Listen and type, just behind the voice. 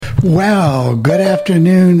Well, good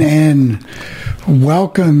afternoon and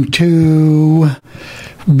welcome to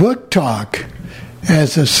Book Talk.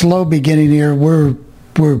 As a slow beginning here, we're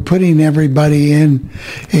putting everybody in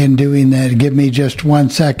and doing that. Give me just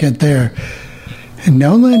 1 second there.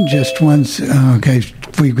 Nolan, just one. Okay,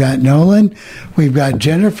 we've got Nolan, we've got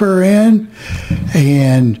Jennifer in,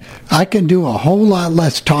 and I can do a whole lot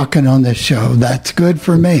less talking on this show. That's good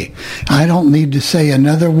for me. I don't need to say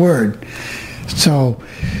another word. So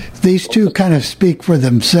these two kind of speak for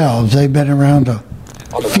themselves. They've been around a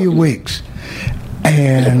few weeks.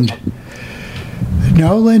 And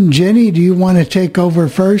Nolan, Jenny, do you want to take over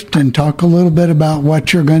first and talk a little bit about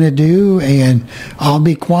what you're going to do? And I'll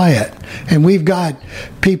be quiet. And we've got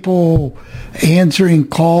people answering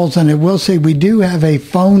calls, and I will say we do have a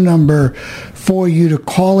phone number for you to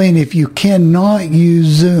call in if you cannot use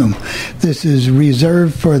Zoom. This is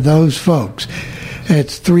reserved for those folks.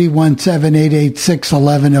 It's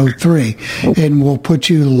 317-886-1103, and we'll put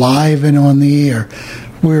you live and on the air.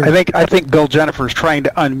 I think Bill Jennifer's trying to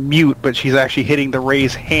unmute, but she's actually hitting the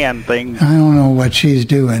raise hand thing. I don't know what she's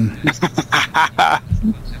doing.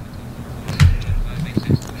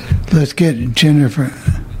 Let's get Jennifer.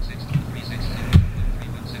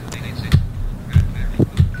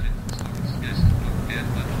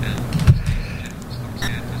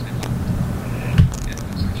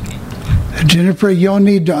 Jennifer, you'll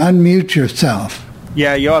need to unmute yourself.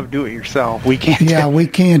 Yeah, you'll have to do it yourself. We can't. Yeah, we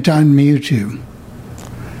can't unmute you.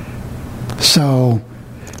 So,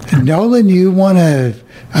 Nolan, you want to,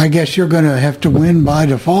 I guess you're going to have to win by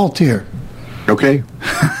default here. Okay.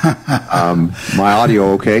 My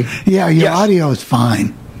audio okay? Yeah, your audio is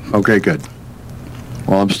fine. Okay, good.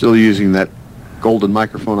 Well, I'm still using that golden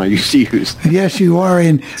microphone I used to use. Yes, you are.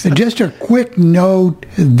 And just a quick note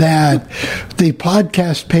that the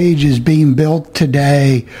podcast page is being built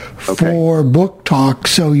today for Book Talk,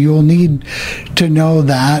 so you'll need to know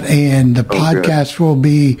that. And the podcast will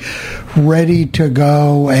be ready to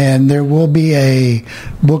go, and there will be a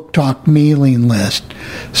Book Talk mailing list.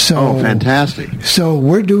 So, fantastic. So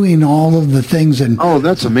we're doing all of the things and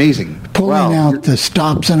that's amazing. Pulling out the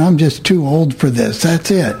stops, and I'm just too old for this.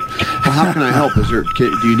 That's it. Well, how can I help? Do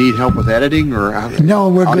you need help with editing or no?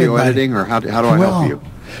 We're audio good, editing, or how do I help you?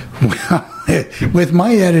 Well, with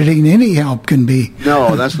my editing, any help can be.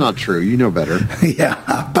 No, that's not true. You know better.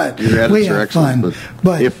 Yeah, but your edits we are have excellent. fun.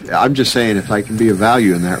 But if I'm just saying, if I can be of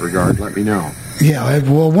value in that regard, let me know. Yeah.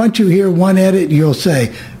 Well, once you hear one edit, you'll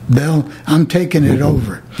say, "Bill, I'm taking it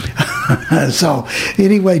over." So,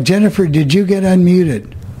 anyway, Jennifer, did you get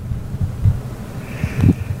unmuted?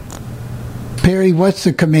 Perry, what's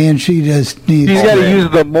the command she does need? She's got to use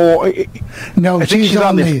the more. No, I think she's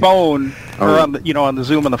on the phone or on the on the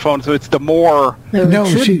Zoom on the phone. So it's the more. No, There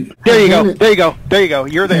you go. There you go. There you go.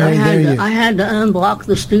 You're there. I had to unblock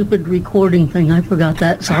the stupid recording thing. I forgot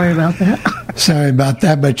that. Sorry about that. Sorry about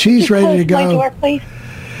that, but she's ready to go. My door, please.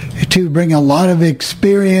 To bring a lot of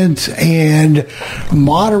experience, and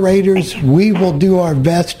moderators, we will do our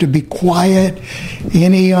best to be quiet.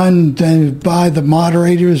 Any by the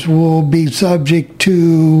moderators will be subject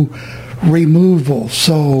to removal.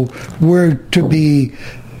 So we're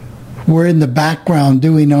in the background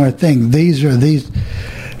doing our thing. These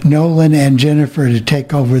Nolan and Jennifer to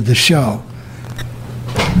take over the show.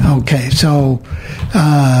 Okay, so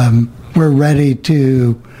we're ready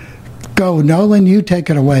to go. Nolan, you take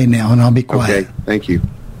it away now, and I'll be quiet. Okay, thank you.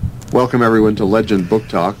 Welcome everyone to Legend Book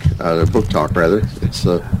Talk. Book Talk, rather. It's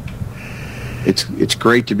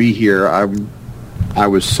great to be here. I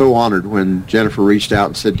was so honored when Jennifer reached out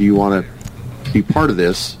and said, "Do you want to be part of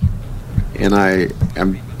this?" And I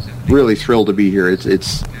am really thrilled to be here.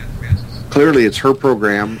 It's clearly it's her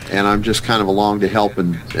program, and I'm just kind of along to help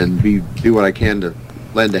and do what I can to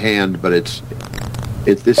lend a hand. But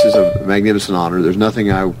this is a magnificent honor. There's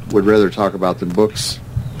nothing I would rather talk about than books,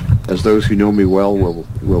 as those who know me well will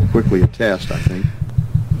quickly attest, I think.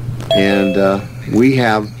 And we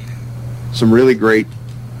have some really great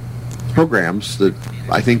programs that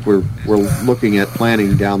I think we're looking at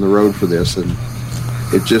planning down the road for this, and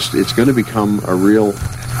it's going to become a real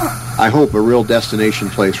destination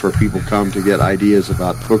place where people come to get ideas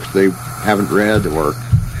about books they haven't read or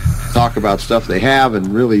talk about stuff they have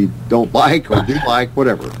and really don't like or do like,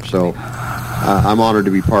 whatever. So I'm honored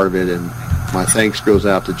to be part of it, and my thanks goes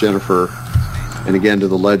out to Jennifer and again to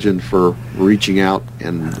the Legend for reaching out,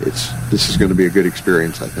 and this is going to be a good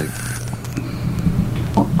experience, I think.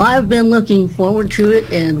 I've been looking forward to it,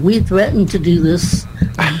 and we threatened to do this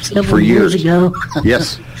several years ago.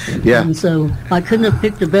 Yes. Yeah. And so I couldn't have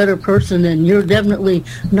picked a better person, and you're definitely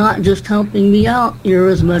not just helping me out. You're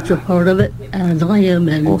as much a part of it as I am,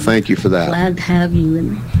 and well, thank you for that. Glad to have you.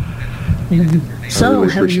 And So,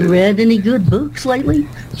 have you read any good books lately?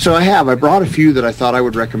 So I have. I brought a few that I thought I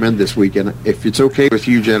would recommend this week, and if it's okay with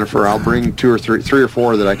you, Jennifer, I'll bring three or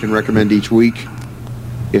four that I can recommend each week,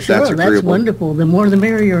 if that's agreeable. That's wonderful. The more the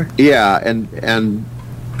merrier. Yeah, and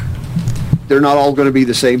they're not all going to be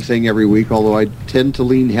the same thing every week, although I tend to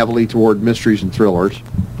lean heavily toward mysteries and thrillers.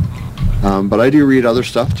 But I do read other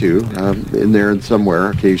stuff, too, in there and somewhere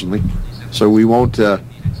occasionally. So we won't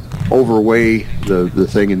overweigh the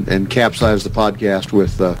thing and capsize the podcast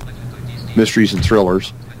with mysteries and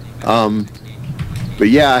thrillers. But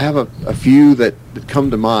yeah, I have a few that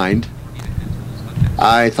come to mind.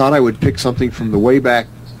 I thought I would pick something from the way back,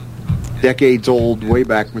 decades-old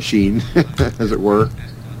Wayback Machine, as it were,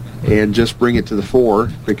 and just bring it to the fore,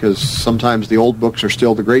 because sometimes the old books are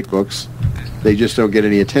still the great books. They just don't get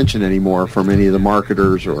any attention anymore from any of the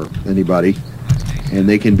marketers or anybody, and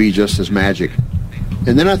they can be just as magic.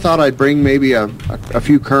 And then I thought I'd bring maybe a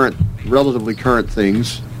few relatively current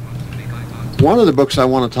things. One of the books I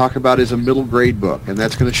want to talk about is a middle grade book, and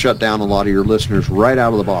that's going to shut down a lot of your listeners right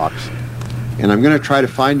out of the box. And I'm going to try to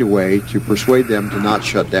find a way to persuade them to not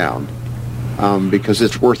shut down, because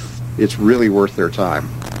it's really worth their time.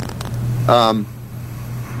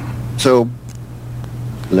 So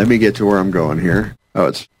let me get to where I'm going here.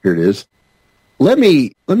 Here it is. Let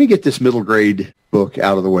me get this middle grade book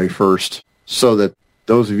out of the way first, so that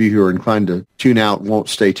those of you who are inclined to tune out won't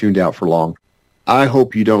stay tuned out for long. I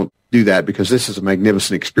hope you don't do that, because this is a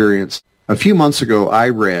magnificent experience. A few months ago, I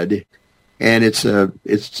read, and it's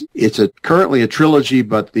currently a trilogy,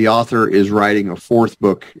 but the author is writing a fourth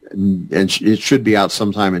book, and it should be out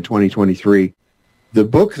sometime in 2023. The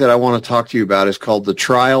book that I want to talk to you about is called The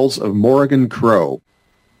Trials of Morrigan Crow.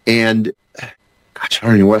 And, gosh, I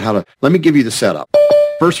don't know let me give you the setup.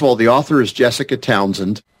 First of all, the author is Jessica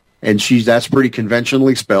Townsend, and that's pretty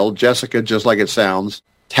conventionally spelled. Jessica, just like it sounds.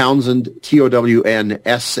 Townsend, Townsend.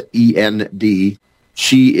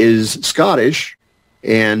 She is Scottish,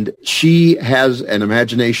 and she has an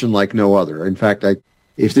imagination like no other. In fact,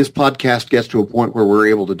 if this podcast gets to a point where we're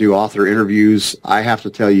able to do author interviews, I have to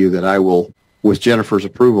tell you that I will, with Jennifer's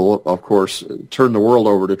approval, of course, turn the world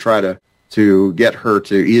over to try to get her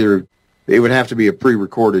to either. It would have to be a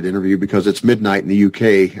pre-recorded interview, because it's midnight in the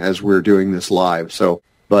UK as we're doing this live.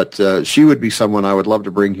 But she would be someone I would love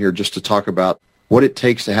to bring here just to talk about what it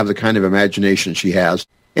takes to have the kind of imagination she has.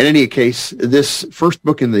 In any case, this first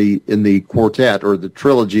book in the quartet, or the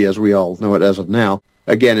trilogy as we all know it as of now,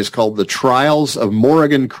 again, is called The Trials of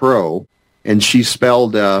Morrigan Crow, and she's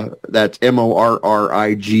spelled, that's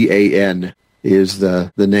Morrigan is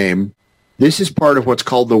the name. This is part of what's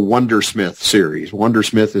called the Wondersmith series.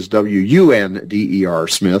 Wondersmith is Wonder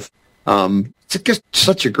Smith. It's just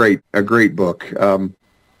such a great book.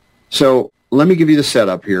 So let me give you the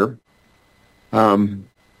setup here.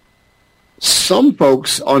 Some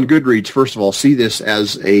folks on Goodreads, first of all, see this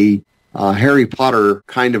as a Harry Potter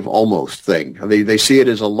kind of almost thing. They see it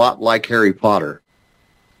as a lot like Harry Potter.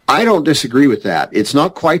 I don't disagree with that. It's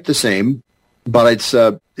not quite the same, but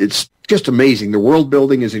it's just amazing. The world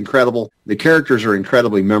building is incredible. The characters are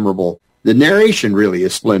incredibly memorable. The narration really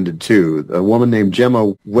is splendid, too. A woman named Gemma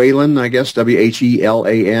Whelan, I guess,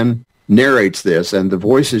 Whelan, narrates this, and the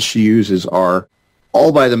voices she uses are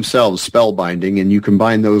all by themselves spellbinding, and you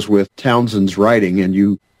combine those with Townsend's writing, and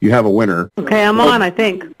you have a winner. Okay, I'm on, I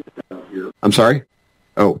think. I'm sorry?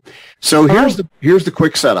 Oh. So here's the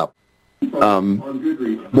quick setup.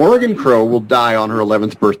 Morrigan Crow will die on her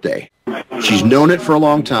 11th birthday. She's known it for a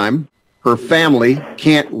long time. Her family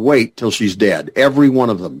can't wait till she's dead, every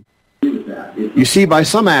one of them. You see, by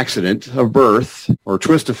some accident of birth or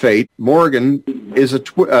twist of fate, Morrigan is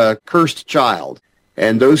a cursed child,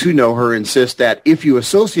 and those who know her insist that if you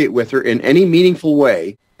associate with her in any meaningful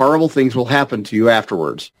way, horrible things will happen to you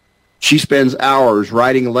afterwards. She spends hours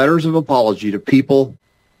writing letters of apology to people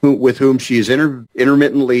with whom she has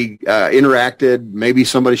intermittently interacted, maybe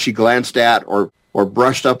somebody she glanced at or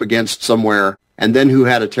brushed up against somewhere, and then who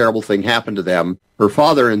had a terrible thing happen to them. Her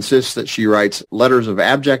father insists that she writes letters of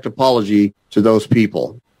abject apology to those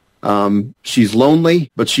people. She's lonely,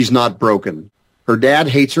 but she's not broken. Her dad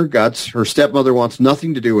hates her guts. Her stepmother wants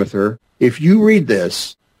nothing to do with her. If you read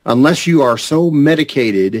this, unless you are so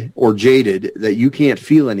medicated or jaded that you can't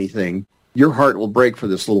feel anything, your heart will break for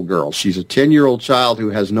this little girl. She's a 10-year-old child who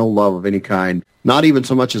has no love of any kind, not even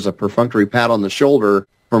so much as a perfunctory pat on the shoulder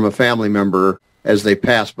from a family member as they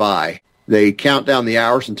pass by. They count down the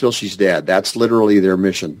hours until she's dead. That's literally their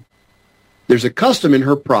mission. There's a custom in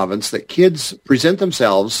her province that kids present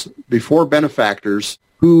themselves before benefactors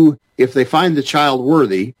who, if they find the child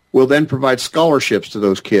worthy, will then provide scholarships to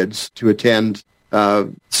those kids to attend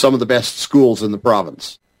some of the best schools in the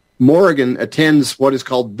province. Morrigan attends what is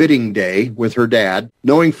called bidding day with her dad,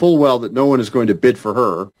 knowing full well that no one is going to bid for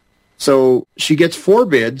her. So she gets 4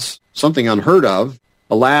 bids, something unheard of.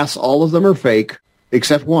 Alas, all of them are fake,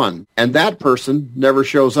 except one. And that person never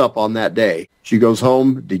shows up on that day. She goes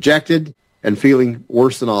home dejected and feeling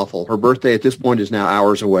worse than awful. Her birthday at this point is now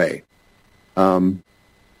hours away. My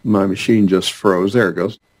machine just froze. There it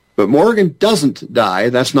goes. But Morrigan doesn't die.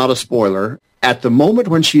 That's not a spoiler. At the moment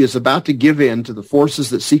when she is about to give in to the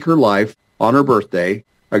forces that seek her life on her birthday,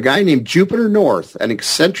 a guy named Jupiter North, an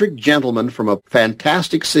eccentric gentleman from a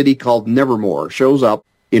fantastic city called Nevermore, shows up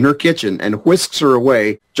in her kitchen and whisks her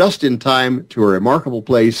away just in time to a remarkable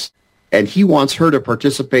place, and he wants her to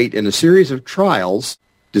participate in a series of trials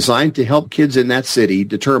designed to help kids in that city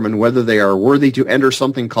determine whether they are worthy to enter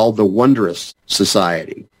something called the Wondrous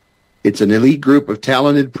Society. It's an elite group of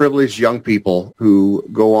talented, privileged young people who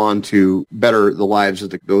go on to better the lives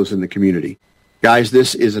of those in the community. Guys,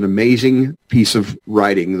 this is an amazing piece of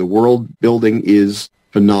writing. The world building is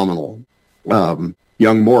phenomenal. Young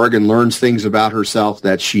Morrigan learns things about herself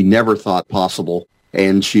that she never thought possible,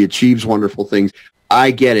 and she achieves wonderful things. I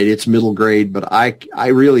get it. It's middle grade, but I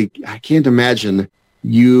can't imagine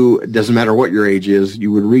you, doesn't matter what your age is,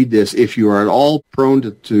 you would read this if you are at all prone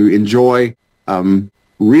to enjoy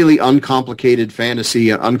really uncomplicated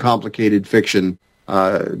fantasy and uncomplicated fiction.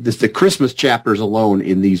 The Christmas chapters alone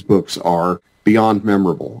in these books are beyond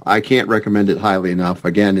memorable. I can't recommend it highly enough.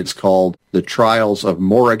 Again, it's called The Trials of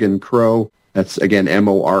Morrigan Crow. That's, again,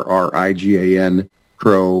 Morrigan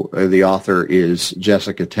Crow. The author is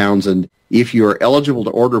Jessica Townsend. If you are eligible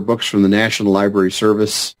to order books from the National Library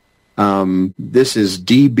Service, this is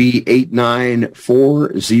DB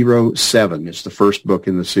 89407. It's the first book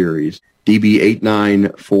in the series. DB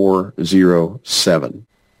 89407.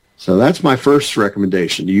 So that's my first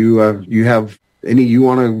recommendation. You have any you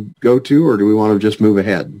want to go to, or do we want to just move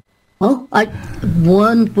ahead? Well,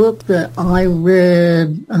 one book that I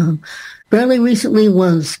read fairly recently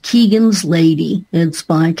was Keegan's Lady. It's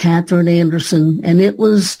by Catherine Anderson, and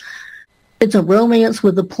it's a romance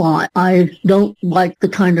with a plot. I don't like the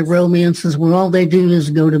kind of romances where all they do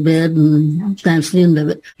is go to bed and that's the end of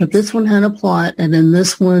it. But this one had a plot, and in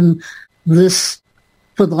this one,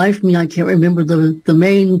 for the life of me, I can't remember the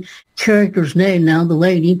main character's name now, the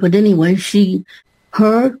lady. But anyway,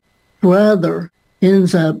 her brother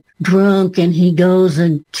ends up drunk, and he goes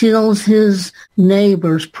and kills his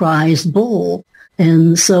neighbor's prized bull.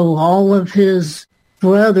 And so all of his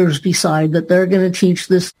brothers decide that they're going to teach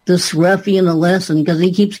this ruffian a lesson because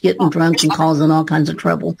he keeps getting drunk and causing all kinds of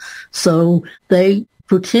trouble. So they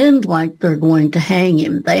pretend like they're going to hang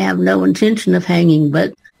him. They have no intention of hanging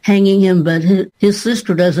him, but his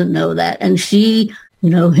sister doesn't know that. And she,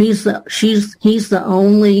 he's the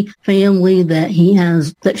only family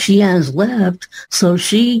that she has left. So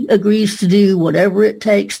she agrees to do whatever it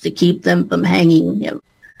takes to keep them from hanging him.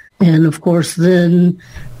 And of course, then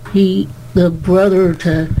the brother,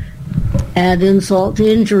 to add insult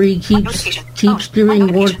to injury, keeps doing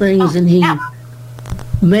more things, and he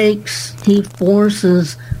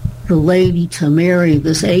forces the lady to marry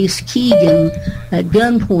this Ace Keegan at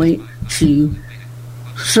gunpoint to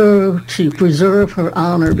preserve her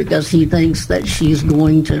honor, because he thinks that she's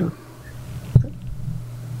going to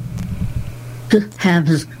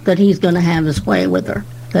he's going to have his way with her.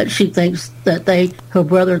 That she thinks that her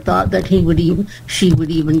brother thought that she would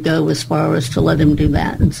even go as far as to let him do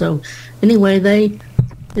that. And so anyway, the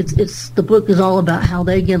book is all about how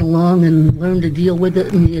they get along and learn to deal with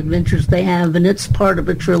it and the adventures they have, and it's part of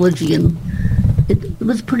a trilogy, and it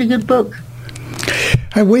was a pretty good book.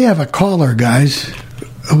 Hey, we have a caller, guys,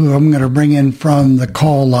 who I'm going to bring in from the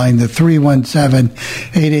call line, the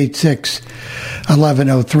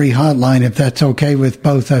 317-886-1103 hotline, if that's okay with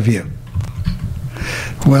both of you.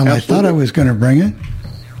 Well, absolutely. I thought I was going to bring it.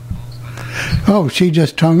 Oh, she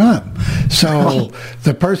just hung up. So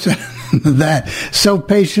the person that so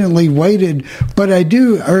patiently waited. But I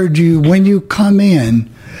do urge you, when you come in,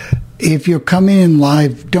 if you're coming in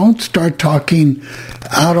live, don't start talking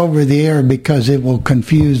out over the air, because it will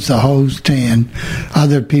confuse the host and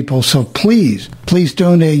other people. So please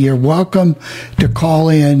don't. You're welcome to call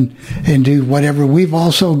in and do whatever. We've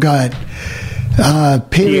also got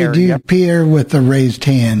Pierre with the raised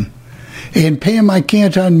hand. And Pam, I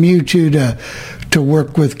can't unmute you to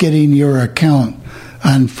work with getting your account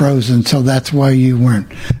unfrozen, so that's why you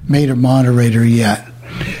weren't made a moderator yet.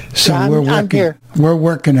 So yeah, we're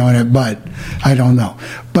working on it, but I don't know.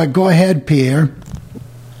 But go ahead, Pierre.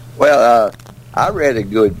 Well, I read a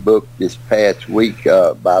good book this past week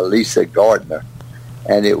by Lisa Gardner,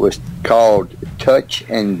 and it was called Touch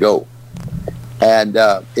and Go. And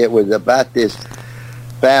it was about this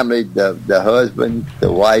family, the husband,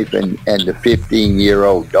 the wife, and the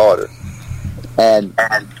 15-year-old daughter, and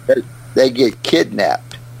they get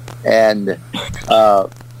kidnapped, and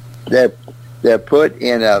they're put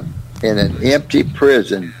in an empty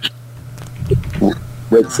prison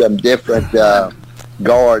with some different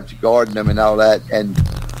guards guarding them and all that, and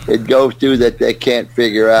it goes through that they can't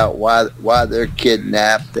figure out why they're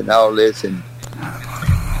kidnapped and all this, and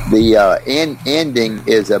the ending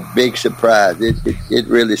is a big surprise. It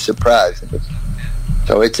really surprised me.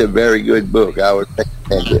 So it's a very good book. I would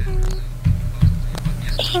recommend it.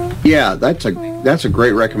 Yeah, that's a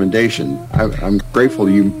great recommendation. I'm grateful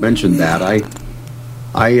you mentioned that. I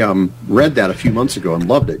read that a few months ago and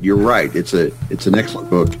loved it. You're right. It's an excellent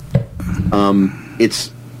book.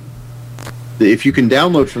 It's if you can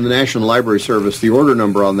download from the National Library Service, the order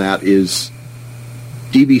number on that is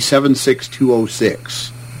DB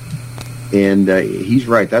 76206. And he's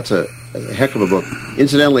right. That's a heck of a book.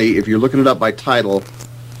 Incidentally, if you're looking it up by title,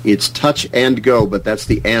 it's Touch and Go, but that's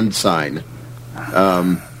the and sign.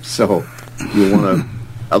 So you want to.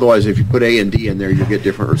 Otherwise, if you put A and D in there, you'll get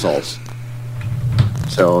different results.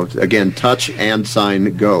 So again, Touch and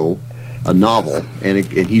Sign Go, a novel, and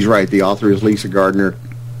he's right. The author is Lisa Gardner.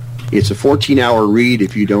 It's a 14-hour read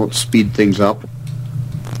if you don't speed things up.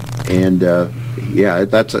 And yeah,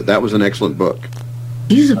 that was an excellent book.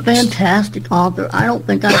 She's a fantastic author. I don't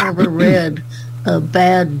think I've ever read a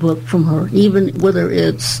bad book from her, even whether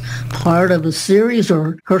it's part of a series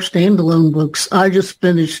or her standalone books. I just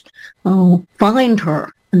finished Find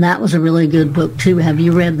Her, and that was a really good book, too. Have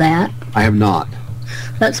you read that? I have not.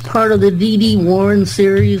 That's part of the D.D. Warren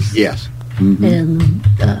series. Yes. Mm-hmm. And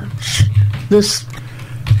this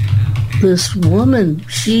woman,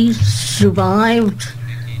 she survived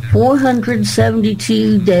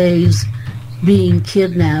 472 days being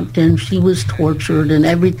kidnapped, and she was tortured and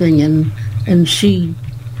everything, and she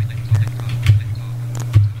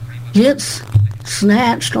gets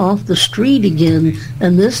snatched off the street again,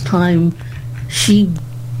 and this time she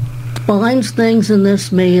finds things in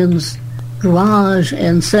this man's garage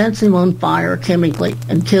and sets him on fire chemically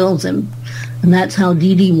and kills him. And that's how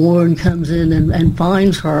D.D. Warren comes in and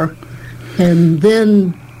finds her, and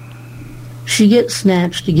then she gets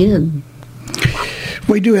snatched again.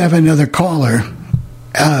 We do have another caller.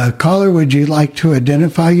 Caller, would you like to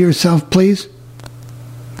identify yourself, please?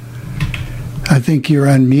 I think you're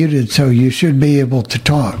unmuted, so you should be able to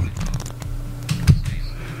talk.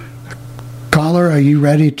 Caller, are you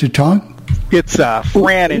ready to talk? It's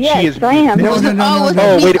Fran, and yes, she is. I am. No.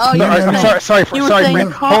 Oh, wait. Sorry,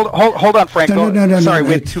 Frank. Hold on, Frank. No. Sorry,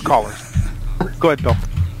 we had two callers. Go ahead, Bill.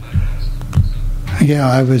 Yeah,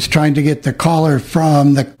 I was trying to get the caller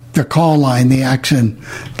from the call line, the action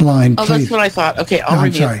line, please. Oh, that's what I thought. Okay, I'll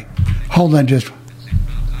review. I'm sorry. Hold on just...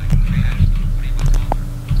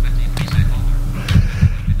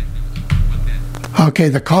 Okay,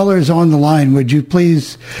 the caller is on the line. Would you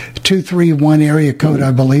please, 231 area code,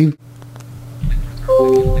 I believe.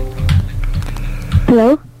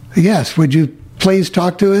 Hello? Yes, would you please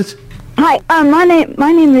talk to us? Hi, my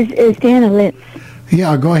name is Dana Litz.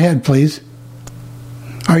 Yeah, go ahead, please.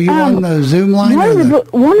 Are you on the Zoom line?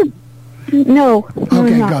 No.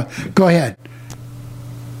 Okay, go ahead.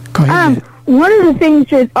 Go ahead. One of the things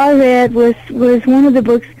that I read was one of the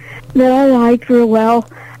books that I liked real well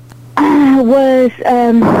was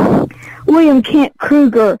William Kent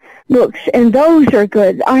Kruger books, and those are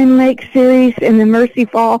good. Iron Lake series and the Mercy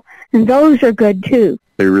Fall, and those are good too.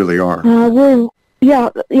 They really are.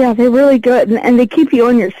 Yeah, they're really good, and they keep you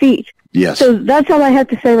on your feet. Yes. So that's all I have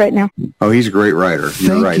to say right now. Oh, he's a great writer.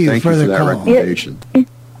 You're right. Thank you for that recommendation. Yeah.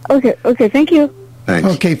 Okay, thank you. Thanks.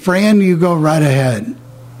 Okay, Fran, you go right ahead.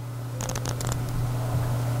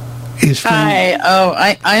 Hi. Oh,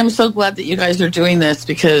 I am so glad that you guys are doing this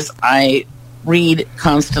because I read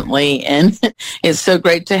constantly, and it's so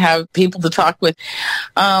great to have people to talk with.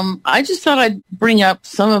 I just thought I'd bring up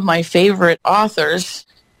some of my favorite authors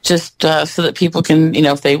just so that people can,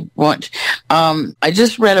 if they want. I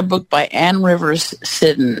just read a book by Ann Rivers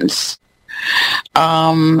Siddons,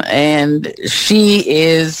 and she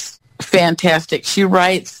is fantastic. She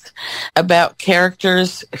writes about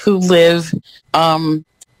characters who live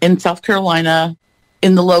in South Carolina,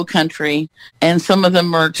 in the Low Country, and some of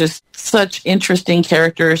them are just such interesting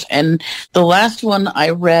characters. And the last one I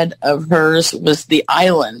read of hers was The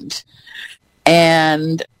Island.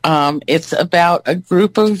 And it's about a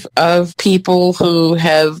group of people who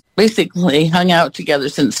have basically hung out together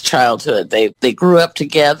since childhood. They grew up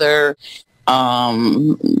together,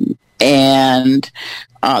 and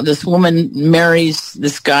this woman marries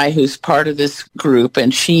this guy who's part of this group,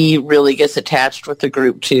 and she really gets attached with the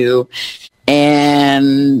group too.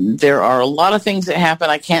 And there are a lot of things that happen.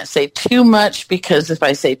 I can't say too much because if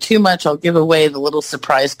I say too much, I'll give away the little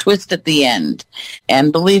surprise twist at the end.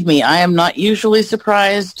 And believe me, I am not usually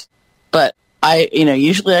surprised, but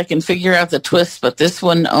usually I can figure out the twist. But this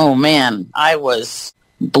one, oh man, I was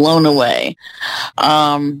blown away.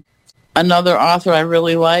 Another author I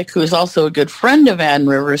really like, who's also a good friend of Ann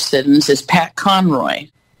Rivers Siddons, is Pat Conroy.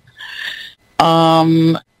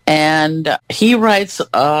 And he writes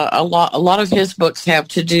a lot of his books have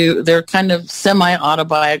to do, they're kind of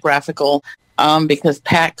semi-autobiographical, because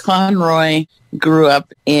Pat Conroy grew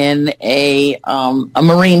up in a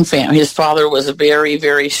Marine family. His father was a very,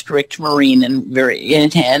 very strict Marine and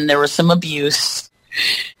there was some abuse.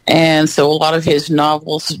 And so a lot of his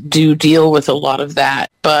novels do deal with a lot of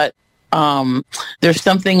that. But there's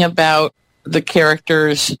something about the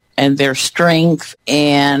characters and their strength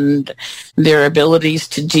and their abilities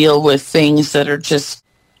to deal with things that are just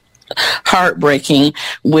heartbreaking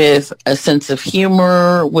with a sense of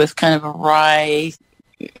humor, with kind of a wry,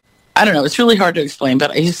 I don't know, it's really hard to explain,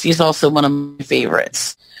 but he's also one of my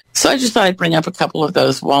favorites. So I just thought I'd bring up a couple of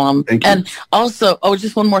those while I'm, and also,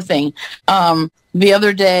 just one more thing. The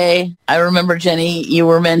other day, I remember, Jenny, you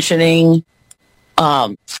were mentioning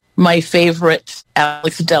my favorite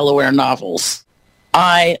Alex Delaware novels.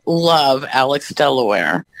 I love Alex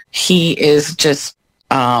Delaware. He is just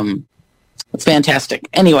fantastic.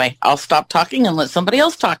 Anyway, I'll stop talking and let somebody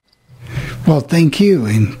else talk. Well, thank you.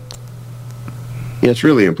 And it's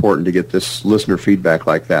really important to get this listener feedback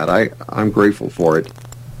like that. I'm grateful for it.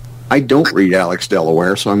 I don't read Alex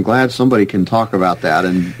Delaware, so I'm glad somebody can talk about that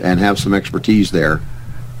and have some expertise there.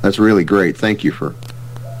 That's really great. Thank you for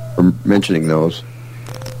mentioning those.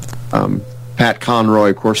 Pat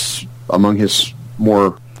Conroy, of course, among his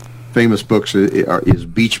more famous books is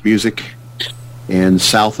Beach Music and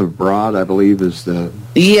South of Broad, I believe, is the...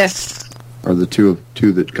 Yes. Are the two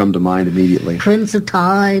that come to mind immediately. Prince of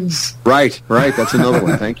Tides. Right. That's another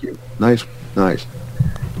one. Thank you. Nice.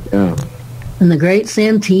 Yeah. And The Great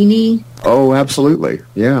Santini. Oh, absolutely.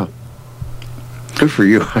 Yeah. Good for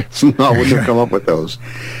you. I wouldn't have come up with those.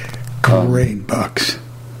 Great books.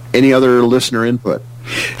 Any other listener input?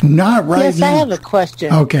 Not right yes, now. I have a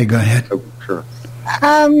question. Okay, go ahead. Oh, sure.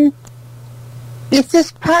 If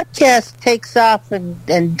this podcast takes off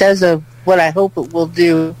and does what I hope it will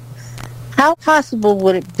do, how possible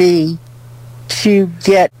would it be to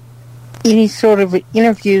get any sort of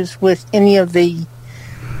interviews with any of the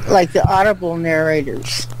Audible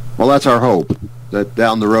narrators? Well, that's our hope, that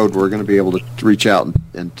down the road we're going to be able to reach out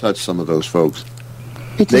and touch some of those folks.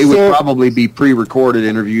 Because they would probably be pre-recorded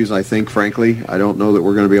interviews, I think, frankly. I don't know that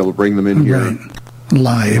we're going to be able to bring them in here.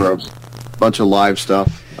 Live. For a bunch of live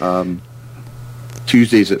stuff.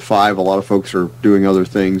 Tuesdays at 5, a lot of folks are doing other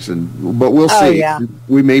things, but we'll see. Yeah.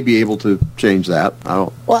 We may be able to change that.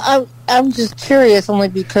 Well, I'm just curious only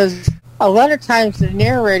because a lot of times the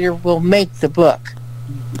narrator will make the book.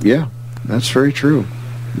 Yeah, that's very true.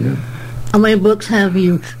 Yeah. How many books have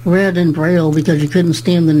you read in Braille because you couldn't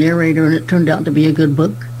stand the narrator and it turned out to be a good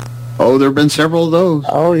book? Oh, there have been several of those.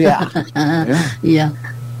 Oh, yeah. Yeah,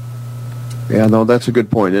 no, that's a good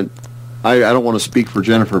point. And I don't want to speak for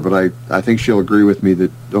Jennifer, but I think she'll agree with me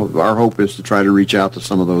that our hope is to try to reach out to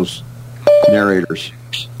some of those narrators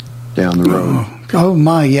down the road. Oh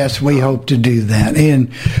my, yes, we hope to do that.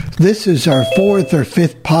 And this is our 4th or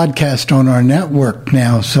 5th podcast on our network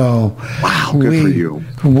now, so wow, good for you.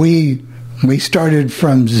 We started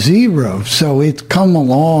from 0, so it's come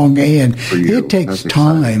along, and it takes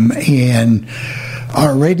time. And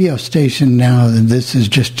our radio station now, and this is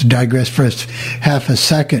just to digress for us half a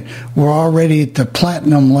second, we're already at the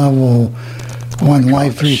platinum level on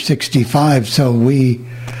Live 365, so we're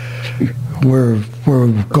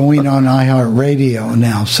going on iHeartRadio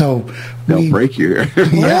now. So they'll break you here.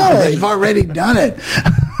 Yeah, they've already done it.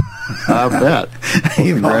 I bet. Well,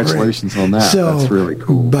 congratulations on that. That's really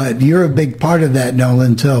cool. But you're a big part of that,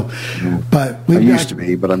 Nolan. So, but I used to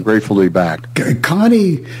be, but I'm grateful to be back. We've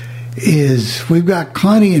got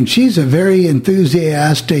Connie, and she's a very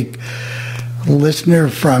enthusiastic listener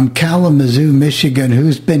from Kalamazoo, Michigan,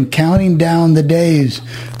 who's been counting down the days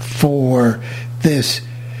for this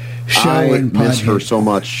show. I miss her so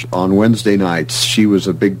much on Wednesday nights. She was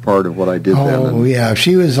a big part of what I did then. Oh, yeah.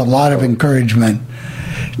 She was a lot of encouragement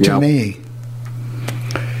to me.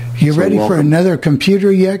 You ready for another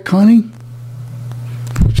computer yet, Connie?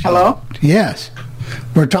 Hello? Yes.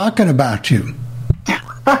 We're talking about you. Yeah,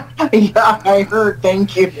 I heard.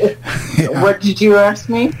 Thank you. Yeah. What did you ask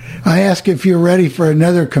me? I asked if you're ready for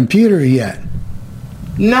another computer yet.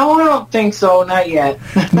 No, I don't think so. Not yet.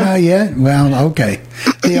 Not yet? Well, okay.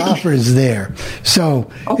 The offer is there.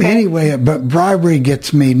 So, anyway, but bribery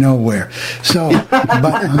gets me nowhere. So, but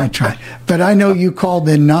I try. But I know you called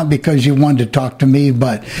in not because you wanted to talk to me,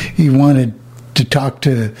 but you wanted to talk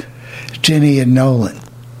to Jenny and Nolan.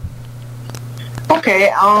 Okay.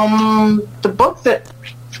 The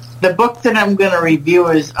book that I'm going to review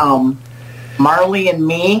is Marley and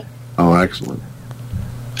Me. Oh, excellent.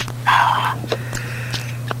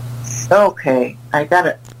 Okay, I got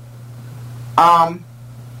it. I'm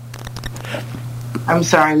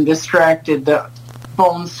sorry, I'm distracted. The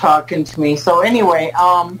phone's talking to me. So anyway,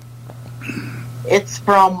 it's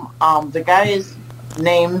from the guy's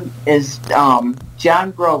name is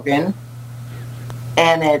John Grogan,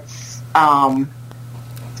 and it's let's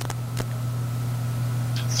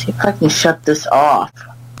see if I can shut this off.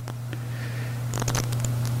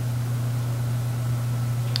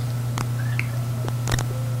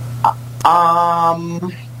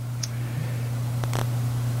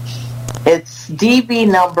 Its DB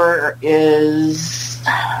number is,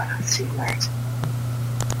 let's see where it's,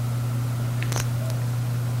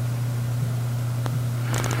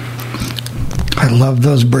 I love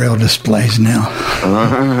those Braille displays now.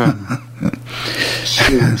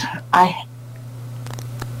 shoot,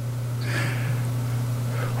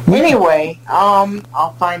 anyway,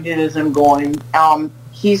 I'll find it as I'm going.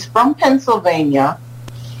 He's from Pennsylvania,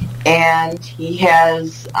 and he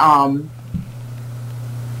has a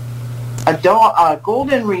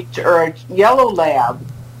golden or a yellow lab,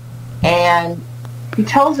 and he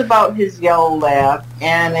tells about his yellow lab,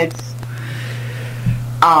 and it's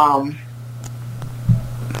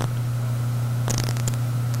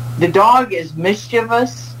the dog is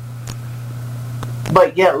mischievous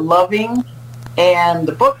but yet loving, and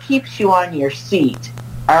the book keeps you on your seat,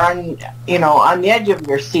 or on the edge of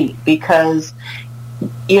your seat, because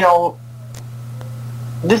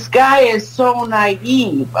this guy is so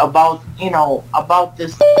naive about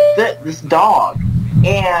this dog,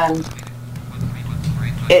 and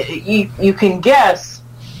you can guess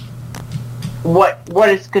what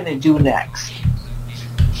it's going to do next.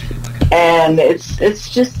 And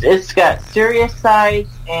it's got serious sides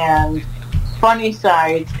and funny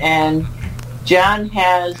sides, and John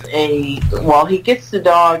has he gets the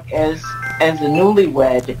dog as a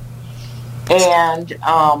newlywed, and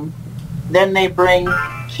then they bring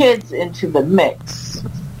kids into the mix.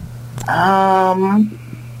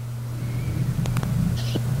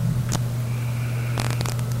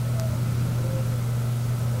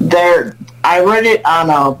 I read it on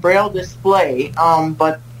a Braille display, and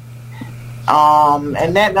that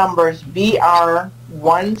number is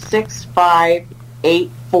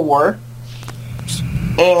BR16584,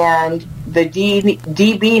 and the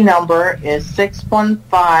DB number is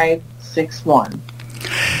 61561.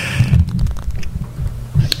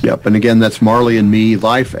 Yep, and again, that's Marley and Me,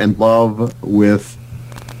 Life and Love with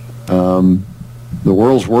the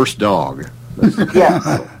World's Worst Dog.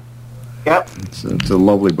 Yes. Yep. It's a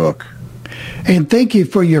lovely book. And thank you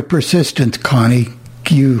for your persistence, Connie.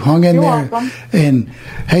 You hung in You're there. welcome. And,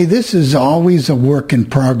 hey, this is always a work in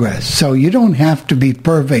progress. So you don't have to be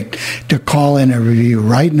perfect to call in a review,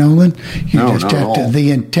 right, Nolan? You No, just not at have to. all.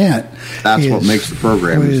 The intent That's what makes the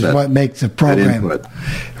program. is what makes the program. That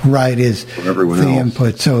input. Right, is For everyone the else.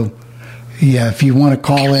 input. So, yeah, if you want to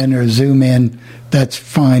call in or Zoom in, that's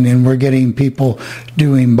fine. And we're getting people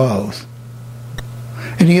doing both.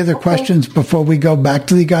 Any other questions before we go back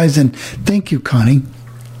to the guys? And thank you, Connie.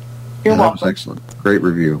 You're That was welcome. excellent. Great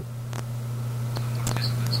review.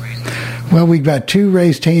 Well, we've got two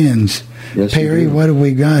raised hands. Yes, Perry, you do. what do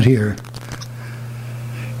we got here?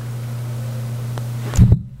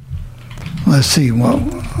 Let's see. Well,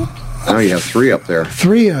 Now you have three up there.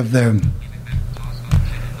 three of them.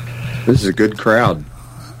 This is a good crowd.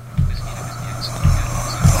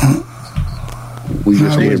 We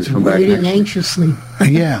just I need him was to come back Waiting next. anxiously.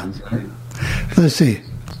 Yeah. Let's see.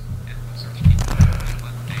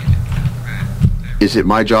 Is it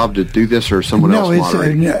my job to do this or someone else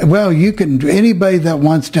moderating? well, you can. Anybody that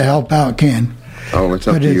wants to help out can. Oh, it's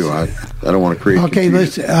up but to you. it's- I don't want to create Okay,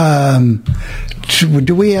 confusion. let's.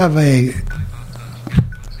 Do we have a?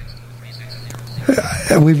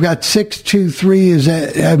 We've got 623. Is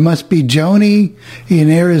that? It must be Joni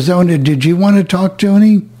in Arizona. Did you want to talk,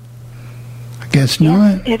 Joni? I guess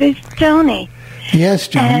not. It is Joni, Yes,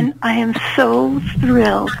 Joni. and I am so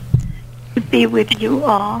thrilled to be with you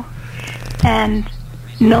all. And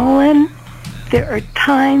Nolan, there are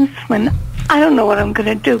times when I don't know what I'm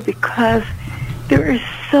going to do because there are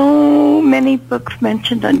so many books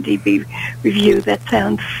mentioned on DB Review that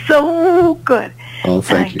sound so good. Oh,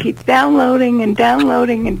 thank I you. keep downloading and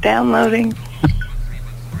downloading and downloading.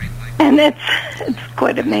 And it's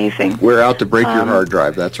quite amazing. We're out to break your hard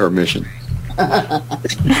drive. That's our mission.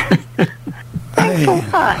 Thanks a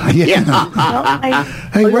lot. Yeah. Well,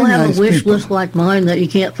 Hey, You we're don't have nice a wish people. list like mine that you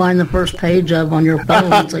can't find the first page of on your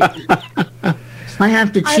phone. It's like, I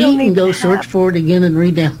have to I cheat don't and go even search have- for it again and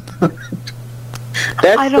read down.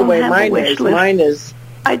 That's I the don't way have a mine wish is. list. Mine is.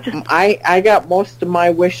 I just I got most of my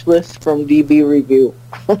wish list from DB Review.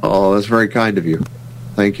 Oh, that's very kind of you.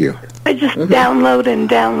 Thank you. download and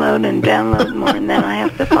download and download more, and then I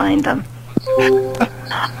have to find them.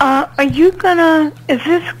 Are you gonna? Is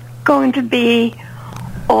this going to be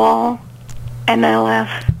all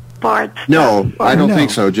NLS Bard stuff? No, I don't No.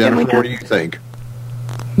 think so, Jennifer. Can we What do you think?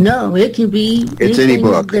 No, it can be It's any anything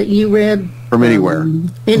book. that you read From anywhere.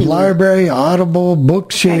 Anywhere. Library, Audible,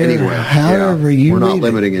 Bookshare, Anywhere. however Yeah. you We're not read it.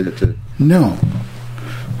 limiting it to. No.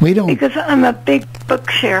 We don't. Because I'm a big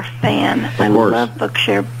Bookshare fan. I course. love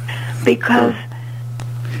Bookshare because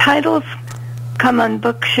titles come on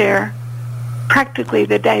Bookshare practically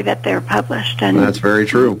the day that they're published, and That's very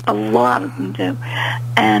true. a lot of them do.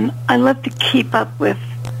 And I love to keep up with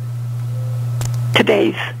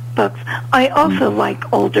today's books. I also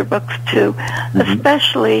like older books too,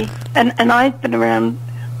 especially, and I've been around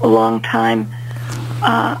a long time.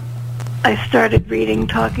 I started reading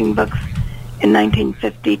talking books in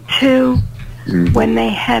 1952 when they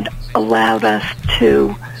had allowed us to,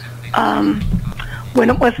 when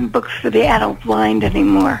it wasn't books for the adult blind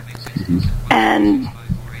anymore. And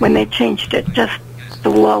when they changed it, just the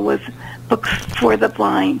law was books for the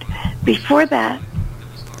blind. Before that,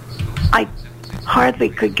 I hardly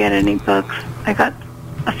could get any books. I got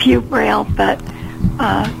a few Braille, but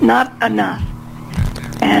not enough.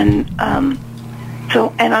 And I'm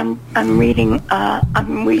reading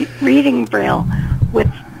reading Braille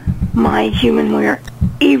with my HumanWare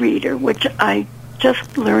e-reader, which I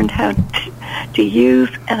just learned how to use,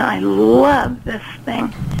 and I love this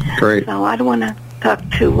thing. Great. So I don't want to talk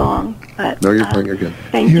too long, but No, you're fine. You're good.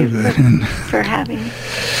 thank You're you good. for having me.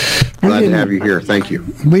 Glad to have you here. Thank you.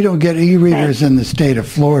 We don't get e-readers in the state of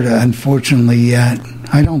Florida, unfortunately, yet.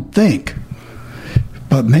 I don't think.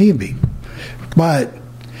 But maybe. But,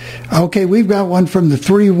 okay, we've got one from the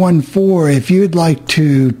 314. If you'd like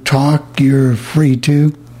to talk, you're free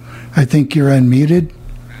to. I think you're unmuted.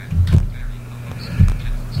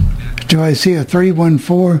 Do I see a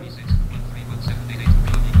 314?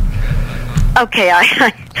 Okay,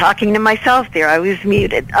 I'm talking to myself there. I was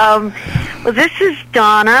muted. Well, this is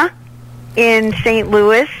Donna in St.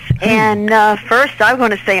 Louis. And first, I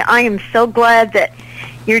want to say I am so glad that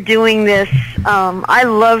you're doing this. I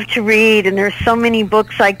love to read, and there's so many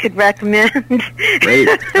books I could recommend. Great.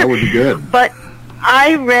 That would be good. But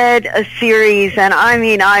I read a series, and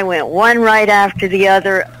I went one right after the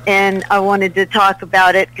other, and I wanted to talk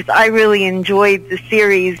about it because I really enjoyed the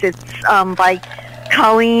series. It's by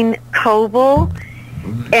Colleen Coble,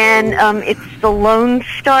 and it's the Lone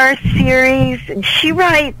Star series, and she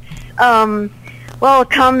writes, a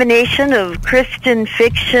combination of Christian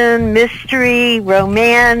fiction, mystery,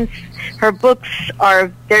 romance. Her books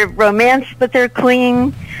they're romance, but they're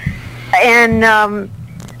clean, and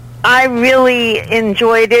I really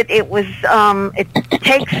enjoyed it. It was it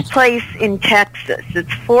takes place in Texas.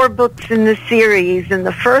 It's 4 books in the series, and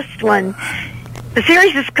the first one, the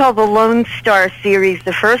series is called the Lone Star series.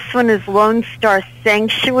 The first one is Lone Star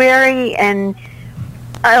Sanctuary, and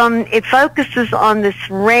it focuses on this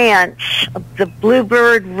ranch, the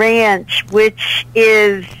Bluebird Ranch, which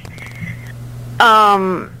is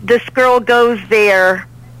this girl goes there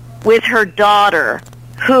with her daughter,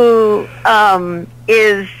 who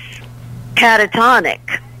is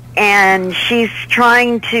catatonic, and she's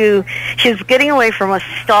getting away from a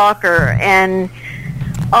stalker, and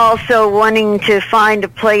also wanting to find a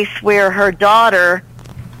place where her daughter,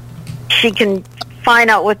 she can find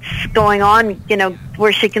out what's going on,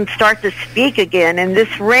 where she can start to speak again. And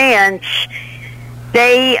this ranch,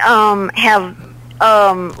 they have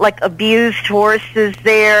like abused horses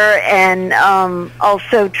there, and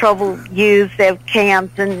also troubled youth. They have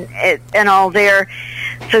camps and all there.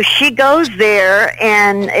 So she goes there,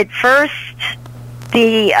 and at first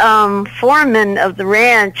the foreman of the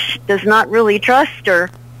ranch does not really trust her.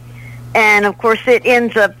 And of course there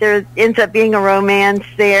ends up being a romance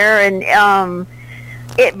there, and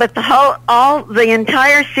but the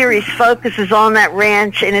entire series focuses on that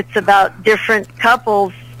ranch, and it's about different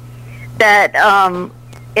couples that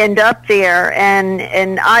end up there,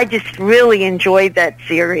 and I just really enjoyed that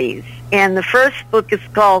series. And the first book is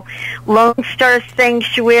called Lone Star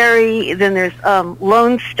Sanctuary. Then there's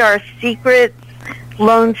Lone Star Secrets,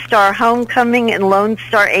 Lone Star Homecoming, and Lone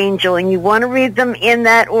Star Angel, and you want to read them in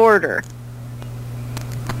that order.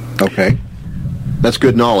 Okay. That's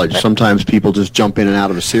good knowledge. Sometimes people just jump in and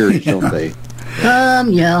out of a series, don't they?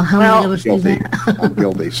 Yeah. How many of us do Guilty. that? I'm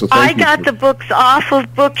guilty. So I thank you got for- the books off of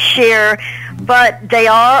Bookshare, but they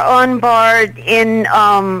are on Bard in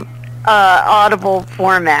Audible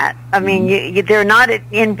format. I mean, they're not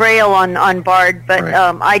in Braille on Bard, but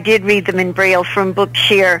Right. I did read them in Braille from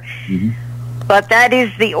Bookshare. Mhm. But that is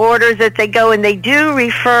the order that they go, and they do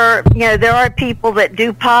refer, there are people that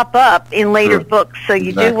do pop up in later Sure. books, so you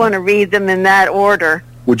Exactly. do want to read them in that order.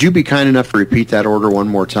 Would you be kind enough to repeat that order one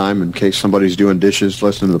more time in case somebody's doing dishes,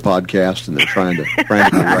 listening to the podcast, and they're trying to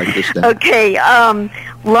write this down? Okay,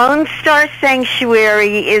 Lone Star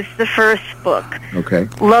Sanctuary is the first book. Okay.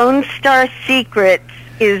 Lone Star Secrets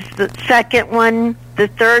is the second one. The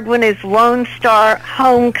third one is Lone Star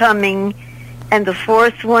Homecoming. And the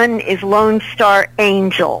fourth one is Lone Star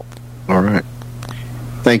Angel. All right.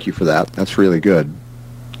 Thank you for that. That's really good.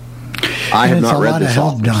 I have it's not a read lot of this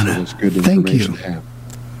help, author, Donna. so it's good Thank information you. to have.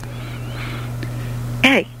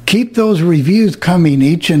 Hey. Keep those reviews coming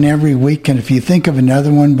each and every week, and if you think of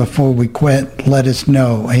another one before we quit, let us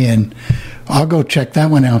know, and I'll go check that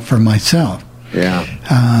one out for myself. Yeah.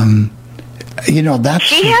 That's...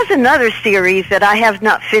 She has another series that I have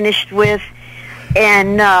not finished with,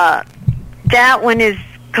 and that one is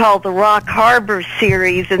called the Rock Harbor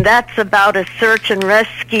series, and that's about a search and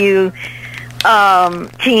rescue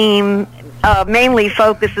team. Mainly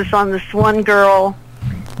focuses on this one girl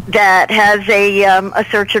that has a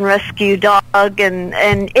search and rescue dog,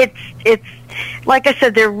 and it's like I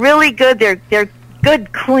said, they're really good. They're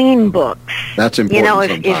good, clean books. That's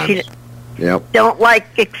important if you Yep. don't like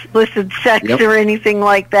explicit sex Yep. or anything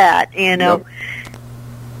like that, Yep.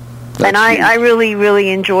 And I really, really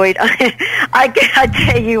enjoyed. I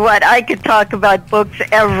tell you what, I could talk about books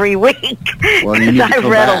every week Well, you because need to I've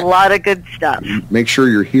come read back. a lot of good stuff. Make sure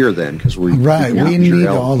you're here then, because we Right, we need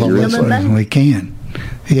all the listeners we can.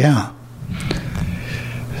 Yeah.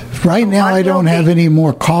 Right now, I don't have any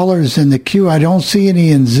more callers in the queue. I don't see any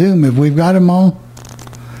in Zoom. Have we got them all?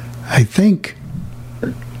 I think.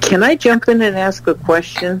 Can I jump in and ask a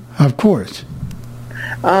question? Of course.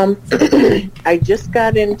 I just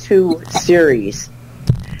got into series.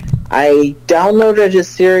 I downloaded a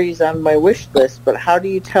series on my wish list, but how do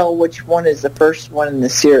you tell which one is the first one in the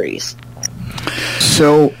series?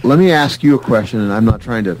 So let me ask you a question, and I'm not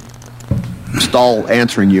trying to stall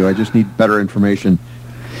answering you. I just need better information.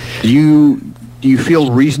 Do you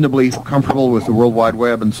feel reasonably comfortable with the World Wide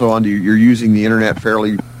Web and so on? You're using the internet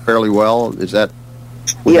fairly well? Would that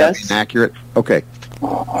be accurate? Okay.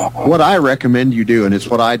 What I recommend you do, and it's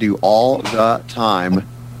what I do all the time, and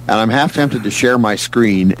I'm half tempted to share my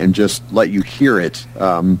screen and just let you hear it.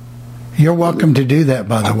 You're welcome to do that,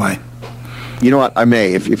 by the way. You know what? I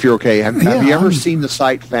may, if you're okay. Have you ever I'm- seen the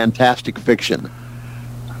site Fantastic Fiction?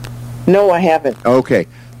 No, I haven't. Okay.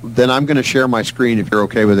 Then I'm going to share my screen if you're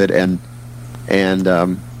okay with it, and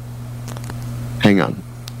hang on.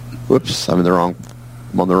 Whoops, I'm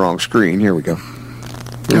on the wrong screen. Here we go.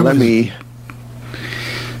 Let me...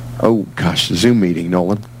 Oh, gosh, Zoom meeting,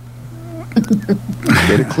 Nolan.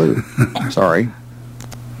 Get a clue. Sorry.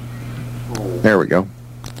 There we go.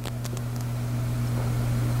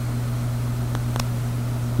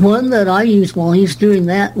 One that I use while he's doing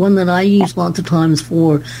that, one that I use lots of times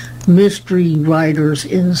for mystery writers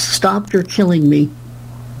is Stop You're Killing Me.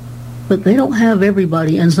 But they don't have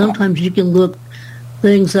everybody, and sometimes you can look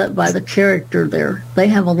things up by the character there. They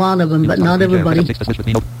have a lot of them, but not everybody.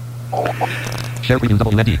 Share preview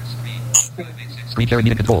double event. Screen sharing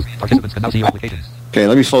meeting controls. Participants can now see your applications. Okay,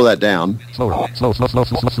 let me slow that down. Slower. Slower.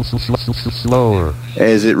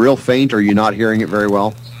 Is it real faint, or are you not hearing it very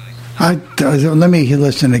well? Let me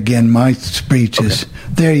listen again. My speech is...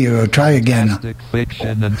 There you go. Try again. Fantastic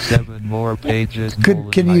Fiction and 7 more pages.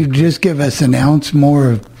 Can you just give us an ounce more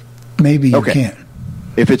of... Maybe you can't.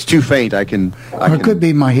 If it's too faint, I can... Or it could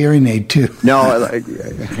be my hearing aid, too. No,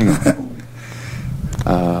 hang on.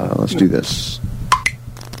 Let's do this.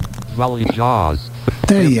 Volley Jaws.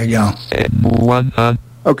 There you go.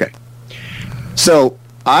 Okay. So,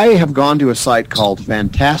 I have gone to a site called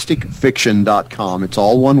fantasticfiction.com. It's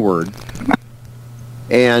all one word.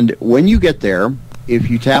 And when you get there, if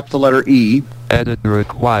you tap the letter E... Edit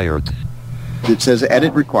required. It says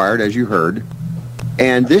edit required, as you heard.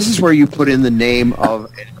 And this is where you put in the name of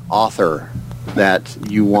an author that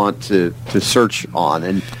you want to search on.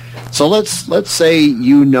 And so let's say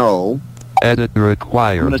you know... Edit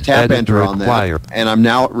required. I'm going to tap Edit enter on required. that, and I'm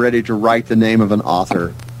now ready to write the name of an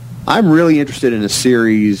author. I'm really interested in a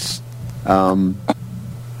series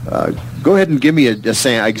Go ahead and give me a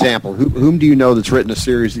example. Whom do you know that's written a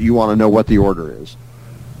series that you want to know what the order is?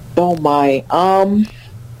 Oh my.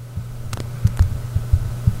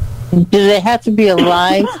 Do they have to be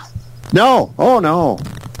alive? No. Oh no.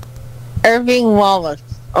 Irving Wallace.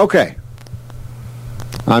 Okay.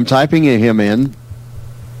 I'm typing him in.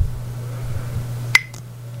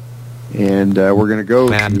 And we're going to go...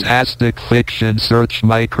 Fantastic fiction search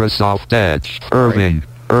Microsoft Edge.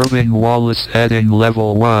 Irving Wallace heading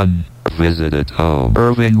level 1. Visited home.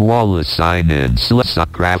 Irving Wallace sign-in.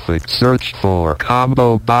 Graphic search for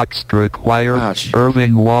combo box required. Gosh.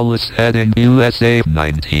 Irving Wallace heading USA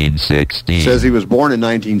 1916. Says he was born in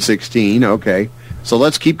 1916. Okay. So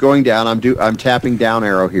let's keep going down. I'm tapping down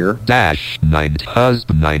arrow here. Dash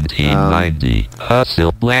 1990.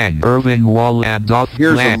 Hustle blank. Irving Wallace and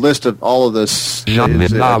here's blank. a list of all of his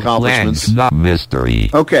accomplishments. Not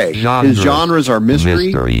mystery. Okay. His genres are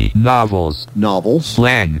mystery. Novels.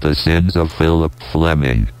 Blank. The Sins of Philip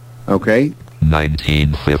Fleming. Okay.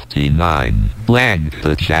 1959. Blank.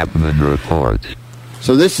 The Chapman Report.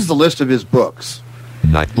 So this is the list of his books.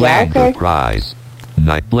 Night blank. The Prize.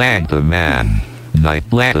 Night blank. The Man. Night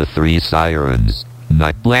blank. The Three Sirens.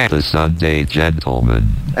 Night blank. The Sunday Gentleman.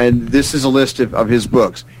 And this is a list of his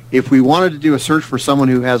books. If we wanted to do a search for someone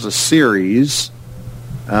who has a series,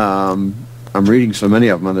 I'm reading so many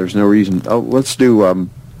of them, there's no reason. Oh, let's do...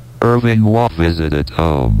 Irving Wallace visited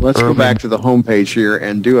home. Let's go back to the home page here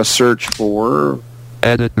and do a search for...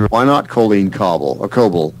 Editor. Why not Colleen Coble?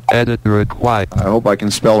 Editor required. I hope I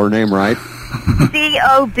can spell her name right.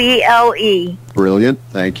 Coble. Brilliant.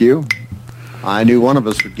 Thank you. I knew one of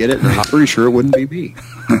us would get it, and I'm pretty sure it wouldn't be me.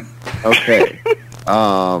 Okay.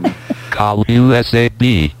 Call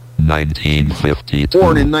USAB, 1952.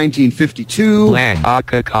 Born in 1952.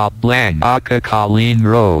 Blank, Colleen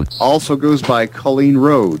Rhodes. Also goes by Colleen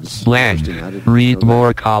Rhodes. Blank, read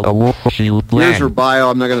more Shield blank. Here's her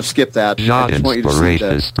bio. I'm not going to skip that. I just want you to see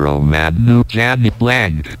that. Roman New Jenny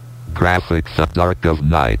blank. Graphic The Dark of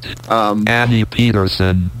Night. Annie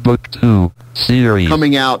Peterson, Book 2, series.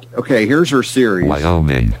 Coming out. Okay, here's her series.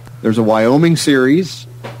 Wyoming. There's a Wyoming series,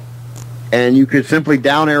 and you could simply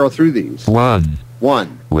down arrow through these. One.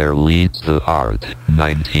 Where Leads the Art,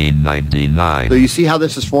 1999. So you see how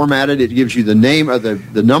this is formatted? It gives you the name of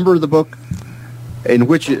the number of the book, in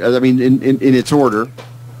which in its order,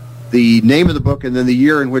 the name of the book, and then the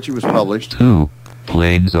year in which it was published. 2.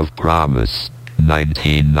 Plains of Promise.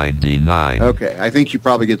 1999. Okay, I think you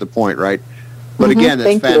probably get the point, right? But again,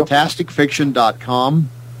 that's fantasticfiction.com.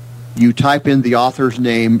 You type in the author's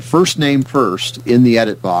name first, in the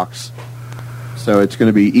edit box. So it's going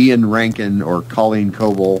to be Ian Rankin or Colleen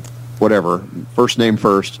Coble, whatever, first name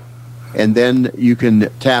first. And then you can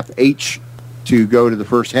tap H to go to the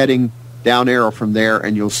first heading, down arrow from there,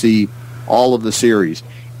 and you'll see all of the series.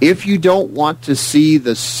 If you don't want to see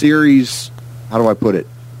the series, how do I put it?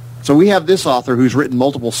 So we have this author who's written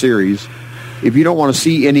multiple series. If you don't want to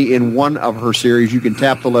see any in one of her series, you can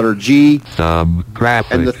tap the letter G. Thumb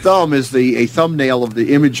graphic. And the thumb is a thumbnail of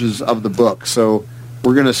the images of the book. So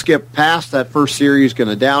we're going to skip past that first series, going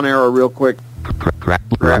to down arrow real quick.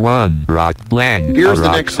 1. Rock blank. Here's the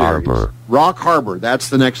Rock next Harbor. series. Rock Harbor. That's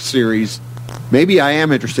the next series. Maybe I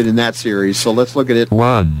am interested in that series, so let's look at it.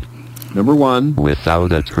 1. Number 1.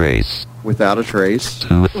 Without a Trace.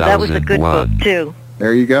 2001. That was a good book, too.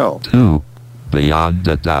 There you go. 2. Beyond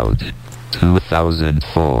a Doubt.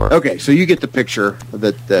 2004. Okay, so you get the picture.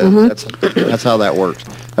 That's how that works.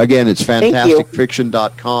 Again, it's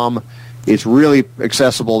fantasticfiction.com. It's really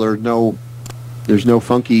accessible. There's no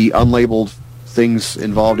funky, unlabeled things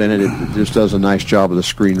involved in it. It just does a nice job of the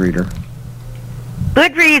screen reader.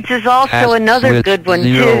 Goodreads is also another good one,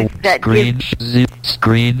 too.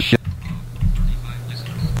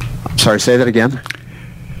 Sorry, say that again.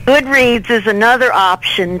 Goodreads is another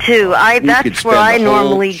option too. That's where I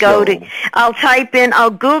normally go to. I'll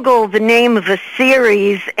Google the name of a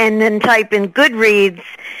series and then type in Goodreads,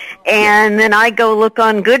 and then I go look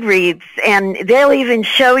on Goodreads, and they'll even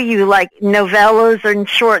show you like novellas and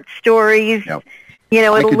short stories. Yep.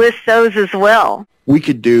 It'll list those as well. We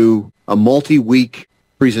could do a multi-week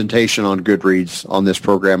presentation on Goodreads on this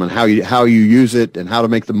program, and how you use it, and how to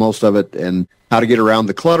make the most of it, and how to get around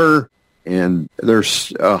the clutter. And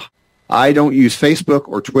there's, I don't use Facebook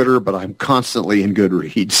or Twitter, but I'm constantly in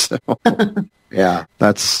Goodreads. So, yeah,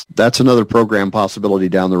 that's another program possibility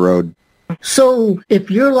down the road. So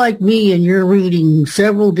if you're like me and you're reading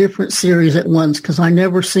several different series at once, because I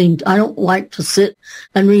don't like to sit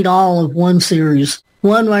and read all of one series,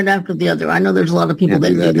 one right after the other. I know there's a lot of people that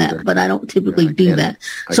do that, but I don't typically do that.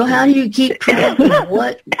 So how do you keep track of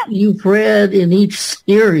what you've read in each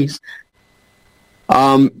series?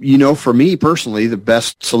 For me personally, the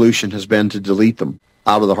best solution has been to delete them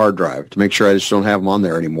out of the hard drive to make sure I just don't have them on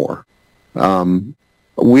there anymore.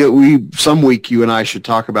 We some week you and I should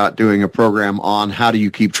talk about doing a program on how do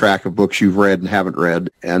you keep track of books you've read and haven't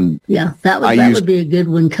read. And yeah, that would be a good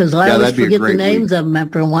one because I always forget the names of them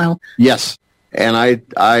after a while. Yes, and I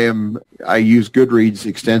use Goodreads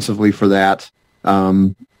extensively for that.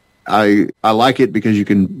 I like it because you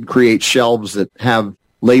can create shelves that have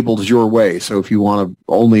labels your way. So if you want a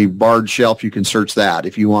only barred shelf, you can search that.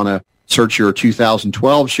 If you want to search your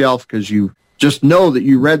 2012 shelf because you just know that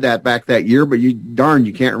you read that back that year, but you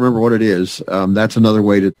can't remember what it is. That's another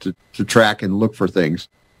way to track and look for things.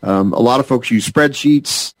 A lot of folks use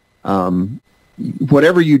spreadsheets.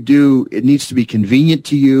 Whatever you do, it needs to be convenient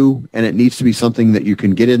to you, and it needs to be something that you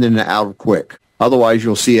can get in and out of quick. Otherwise,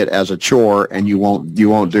 you'll see it as a chore, and you won't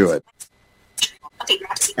do it.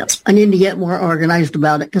 I need to get more organized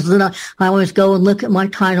about it because then I always go and look at my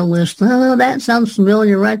title list. Oh, that sounds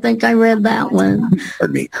familiar. I think I read that one.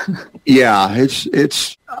 Pardon me. Yeah, it's.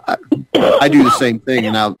 I do the same thing,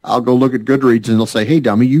 and I'll go look at Goodreads, and they'll say, "Hey,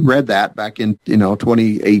 dummy, you read that back in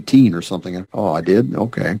 2018 or something." Oh, I did.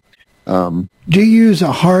 Okay. Do you use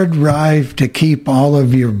a hard drive to keep all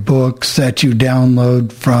of your books that you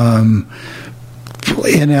download from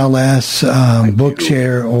NLS,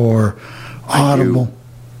 Bookshare, or Audible?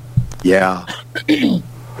 Yeah.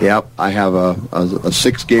 Yep. I have a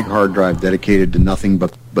 6 gig hard drive dedicated to nothing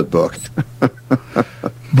but books.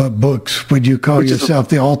 But books. Would you call yourself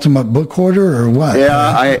the ultimate book hoarder or what?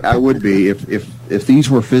 Yeah, I would be. If these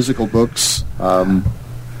were physical books,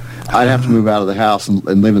 I'd have to move out of the house and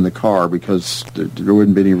live in the car because there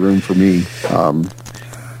wouldn't be any room for me.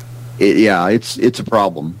 It's a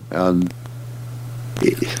problem.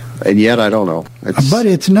 And yet, I don't know. But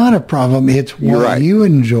it's not a problem. It's what you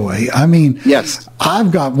enjoy. I mean, yes.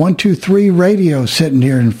 I've got 1, 2, 3 radio sitting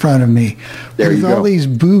here in front of me with all these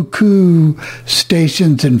buku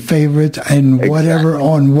stations and favorites and whatever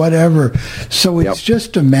on whatever. So it's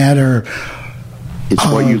just a matter. It's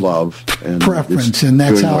what you love. And preference, and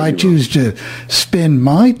that's how I choose to spend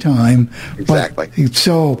my time. Exactly.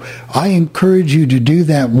 So I encourage you to do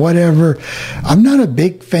that, whatever. I'm not a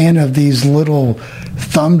big fan of these little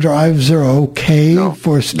thumb drives. Are okay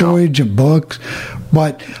for storage of books,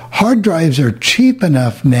 but hard drives are cheap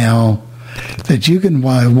enough now that you can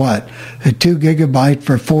buy, a 2 gigabyte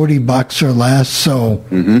for $40 or less. So,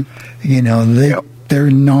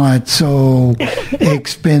 they're not so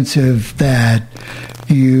expensive that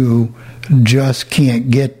you just can't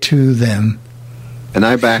get to them. And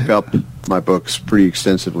I back up my books pretty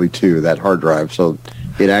extensively too, that hard drive, so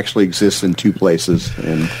it actually exists in 2 places.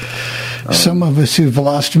 And some of us who've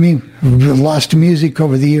lost music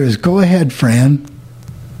over the years. Go ahead, Fran.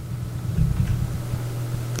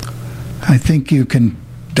 I think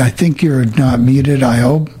you're not muted, I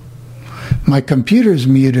hope. My computer's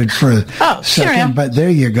muted for a second, but there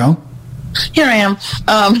you go. Here I am.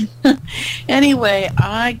 Anyway,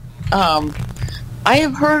 I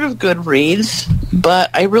have heard of Goodreads, but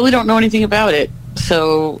I really don't know anything about it.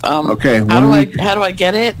 So, how do I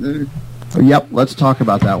get it? Yep, let's talk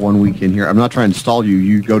about that one week in here. I'm not trying to stall you.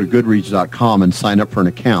 You go to Goodreads.com and sign up for an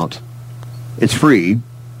account. It's free.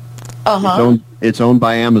 It's owned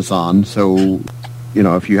by Amazon, so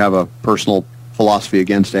if you have a personal philosophy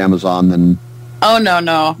against Amazon, then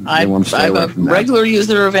no. I'm a regular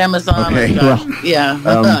user of Amazon. Okay,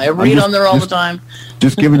 I read on there all the time.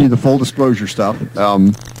 Just giving you the full disclosure stuff.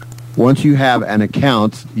 Once you have an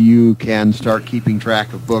account, you can start keeping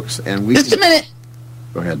track of books, and Just a minute.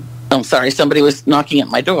 Go ahead. I'm sorry, somebody was knocking at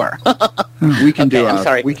my door. We can do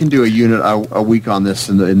a unit a week on this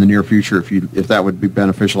in the near future if that would be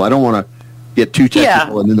beneficial. I don't want to get too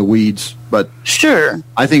technical and in the weeds, but sure,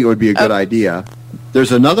 I think it would be a good idea.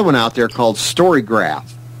 There's another one out there called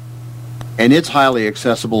StoryGraph, and it's highly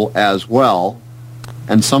accessible as well,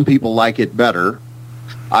 and some people like it better.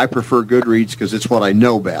 I prefer Goodreads because it's what I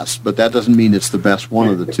know best, but that doesn't mean it's the best one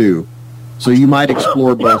of the two. So you might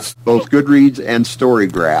explore both Goodreads and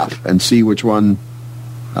StoryGraph and see which one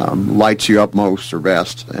lights you up most or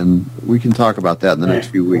best, and we can talk about that in the next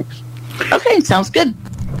few weeks. Okay, sounds good.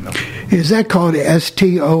 Is that called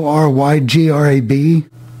StoryGrab?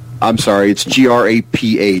 I'm sorry, it's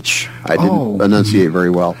GRAPH. I didn't enunciate very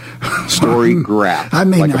well. StoryGraph. I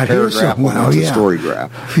may like not hear so well. It's a StoryGraph.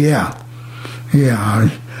 Yeah.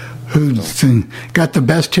 Who's got the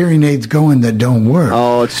best hearing aids going that don't work?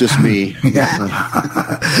 Oh, it's just me.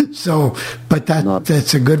 So, but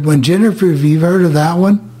that's a good one. Jennifer, have you heard of that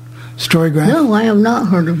one? StoryGraph? No, I have not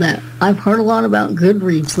heard of that. I've heard a lot about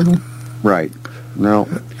Goodreads, though. Right. No.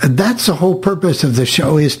 That's the whole purpose of the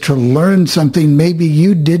show, is to learn something maybe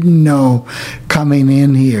you didn't know coming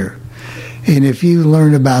in here. And if you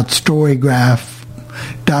learn about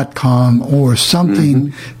Storygraph.com or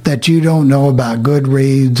something that you don't know about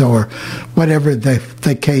Goodreads or whatever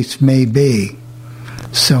the case may be.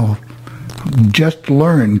 So just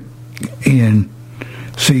learn, and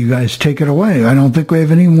so you guys take it away. I don't think we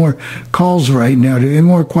have any more calls right now. Do you have any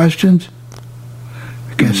more questions?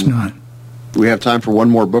 I guess not. We have time for one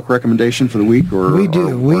more book recommendation for the week, or we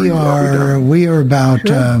do. We are about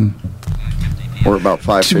or about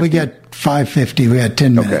 5:50. We got 5:50. We had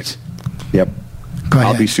 10 minutes. Yep. Go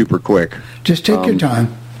ahead. I'll be super quick. Just take your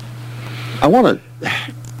time. I want to.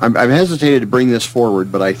 I've hesitated to bring this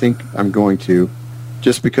forward, but I think I'm going to,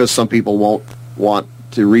 just because some people won't want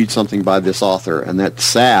to read something by this author, and that's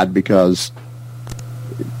sad because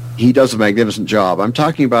he does a magnificent job. I'm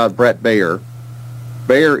talking about Brett Baer.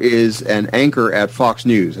 Baer is an anchor at Fox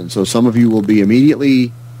News, and so some of you will be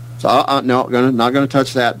immediately, not going to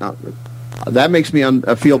touch that. That makes me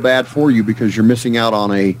feel bad for you because you're missing out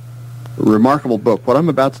on a remarkable book. What I'm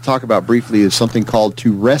about to talk about briefly is something called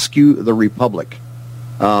To Rescue the Republic.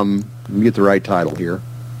 Let me get the right title here.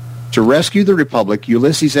 To Rescue the Republic,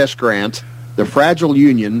 Ulysses S. Grant, The Fragile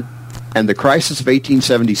Union, and the Crisis of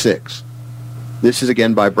 1876. This is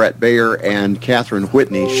again by Brett Baer and Catherine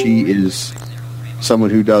Whitney. She is someone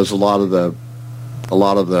who does a lot of the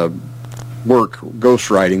work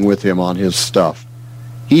ghostwriting with him on his stuff.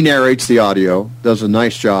 He narrates the audio, does a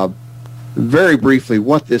nice job. Very briefly,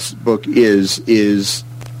 what this book is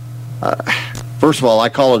first of all, I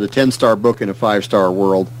call it a 10-star book in a 5-star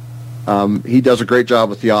world. He does a great job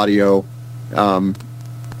with the audio.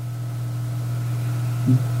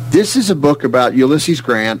 This is a book about Ulysses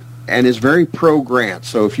Grant and is very pro-Grant.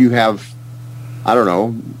 So if you have, I don't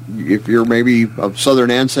know, if you're maybe of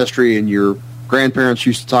Southern ancestry and your grandparents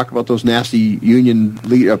used to talk about those nasty Union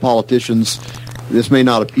politicians, this may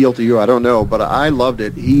not appeal to you. I don't know, but I loved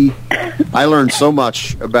it. I learned so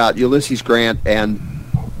much about Ulysses Grant, and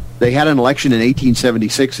they had an election in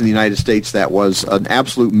 1876 in the United States that was an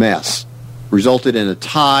absolute mess. Resulted in a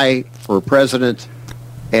tie for president,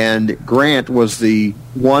 and Grant was the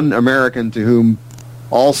one American to whom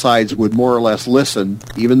all sides would more or less listen,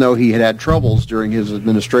 even though he had troubles during his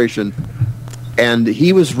administration. And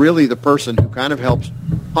he was really the person who kind of helped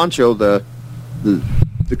Pancho the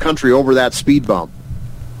country over that speed bump.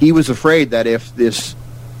 He was afraid that if this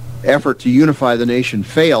effort to unify the nation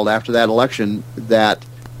failed after that election, that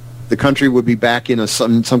the country would be back in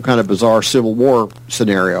some kind of bizarre civil war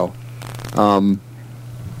scenario.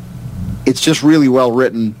 It's just really well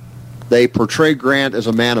written. They portray Grant as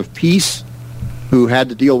a man of peace who had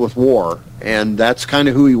to deal with war, and that's kind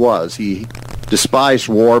of who he was. He despised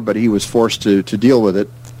war, but he was forced to deal with it.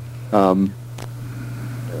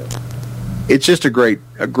 It's just a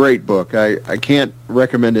great book. I can't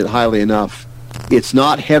recommend it highly enough. It's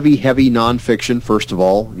not heavy nonfiction, first of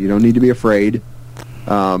all. You don't need to be afraid.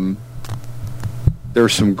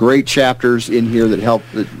 There's some great chapters in here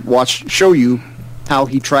that show you how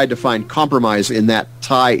he tried to find compromise in that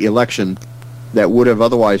tie election that would have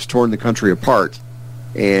otherwise torn the country apart.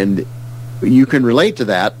 And you can relate to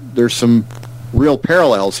that. There's some real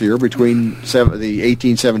parallels here between the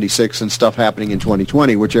 1876 and stuff happening in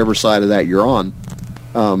 2020, whichever side of that you're on.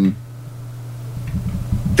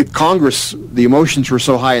 The Congress, the emotions were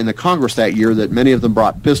so high in the Congress that year that many of them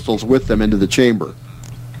brought pistols with them into the chamber.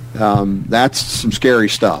 That's some scary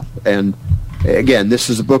stuff. And again, this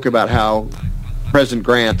is a book about how President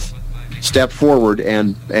Grant stepped forward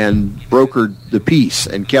and brokered the peace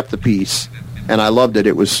and kept the peace. And I loved it.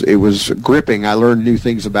 It was gripping. I learned new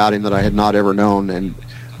things about him that I had not ever known, and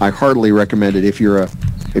I heartily recommend it. If you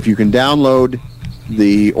can download,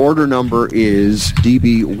 the order number is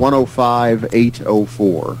DB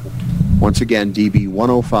 105804. Once again, DB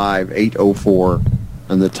 105804,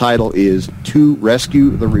 and the title is To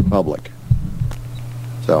Rescue the Republic.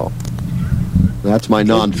 So that's my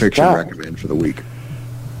nonfiction recommend for the week.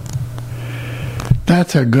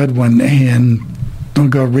 That's a good one, and I'll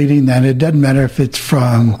go reading that. It doesn't matter if it's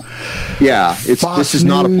from Fox this is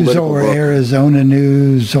not a political or book. Arizona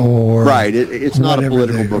News or right. It's not a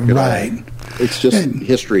political book at all. It's just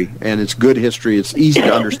history, and it's good history. It's easy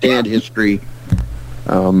to understand history.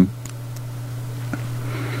 And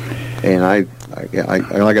I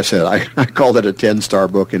like I said, I called it a 10-star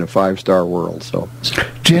book in a 5-star world. So,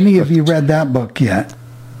 Jenny, have you read that book yet?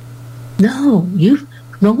 No,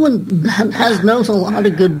 no one knows a lot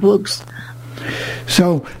of good books.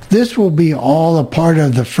 So this will be all a part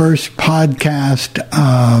of the first podcast.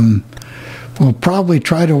 We'll probably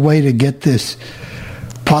try to get this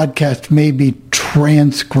podcast maybe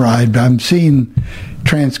transcribed. I'm seeing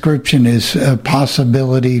transcription is a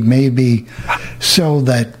possibility, maybe, so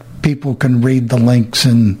that people can read the links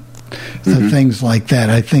and the things like that.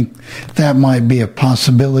 I think that might be a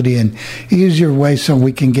possibility, and easier way so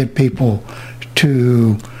we can get people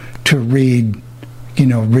to read,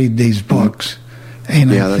 read these books.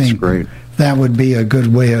 And I think great. That would be a good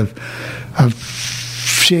way of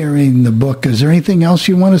sharing the book. Is there anything else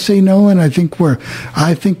you want to say, Nolan? I think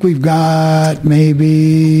we've got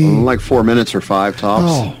maybe like 4 minutes or 5 tops.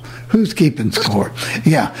 Oh, who's keeping score?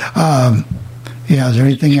 Yeah. Is there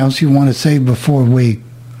anything else you want to say before we?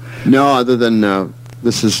 No, other than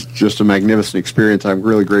this is just a magnificent experience. I'm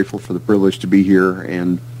really grateful for the privilege to be here,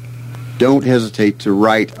 and don't hesitate to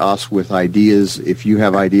write us with ideas if you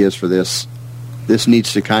have ideas for this. This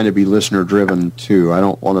needs to kind of be listener-driven, too. I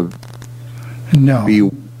don't want to be,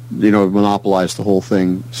 monopolize the whole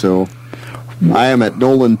thing. So I am at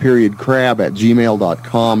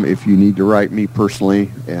nolan.crab@gmail.com if you need to write me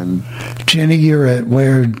personally. And Jenny, you're at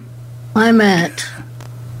where? I'm at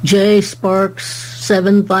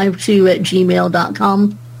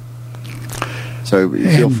jsparks752@gmail.com. So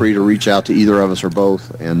feel free to reach out to either of us or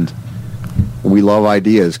both. And we love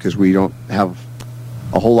ideas because we don't have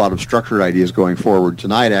a whole lot of structured ideas going forward.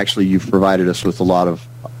 Tonight, actually, you've provided us with a lot of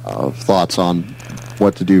thoughts on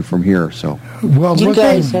what to do from here. So, well, you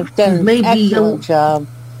guys have done an excellent job.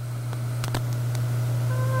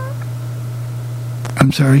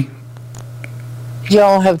 I'm sorry?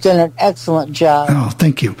 Y'all have done an excellent job. Oh,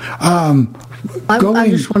 thank you. I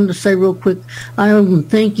just wanted to say real quick, I'm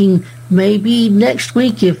thinking maybe next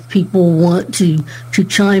week if people want to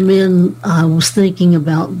chime in, I was thinking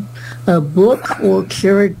about a book or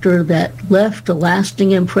character that left a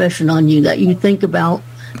lasting impression on you that you think about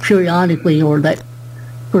periodically or that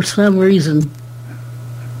for some reason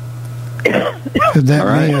that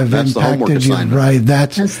may have impacted you. Right,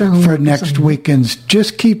 that's for next weekend's.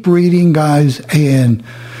 Just keep reading, guys, and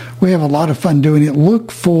we have a lot of fun doing it.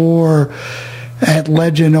 Look for at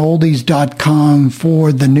legendoldies.com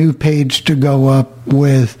for the new page to go up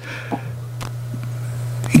with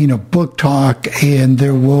book talk, and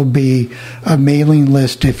there will be a mailing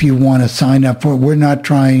list if you want to sign up for it. We're not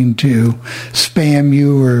trying to spam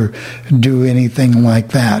you or do anything like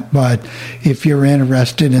that, but if you're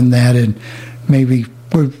interested in that, and maybe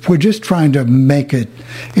we're just trying to make it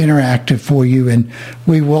interactive for you, and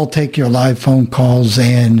we will take your live phone calls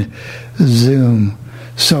and Zoom.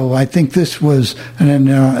 So I think this was an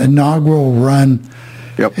inaugural run,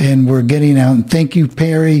 and we're getting out. And thank you,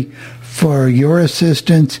 Perry, for your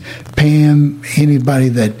assistance. Pam, anybody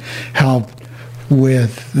that helped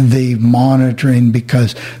with the monitoring,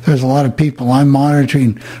 because there's a lot of people. I'm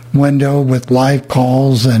monitoring window with live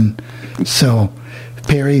calls, and so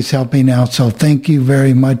Perry's helping out. So thank you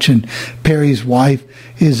very much. And Perry's wife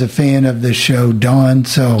is a fan of the show, Dawn,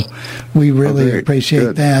 so we really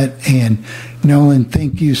appreciate that. And Nolan,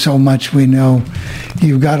 thank you so much. We know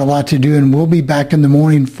you've got a lot to do, and we'll be back in the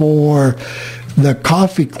morning for the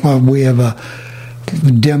coffee club. We have a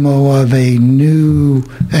demo of a new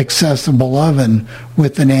accessible oven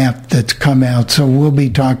with an app that's come out, so we'll be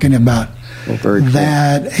talking about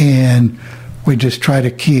that, and we just try to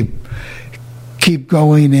keep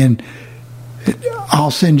going. And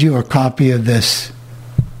I'll send you a copy of this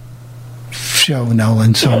show,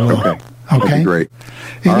 Nolan. So okay, that'd be great.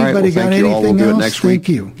 Anybody got anything else? Thank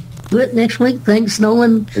you. Do it next week. Thanks,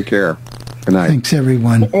 Nolan. Take care. Good night. Thanks,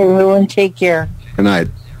 everyone. Everyone, take care. Good night.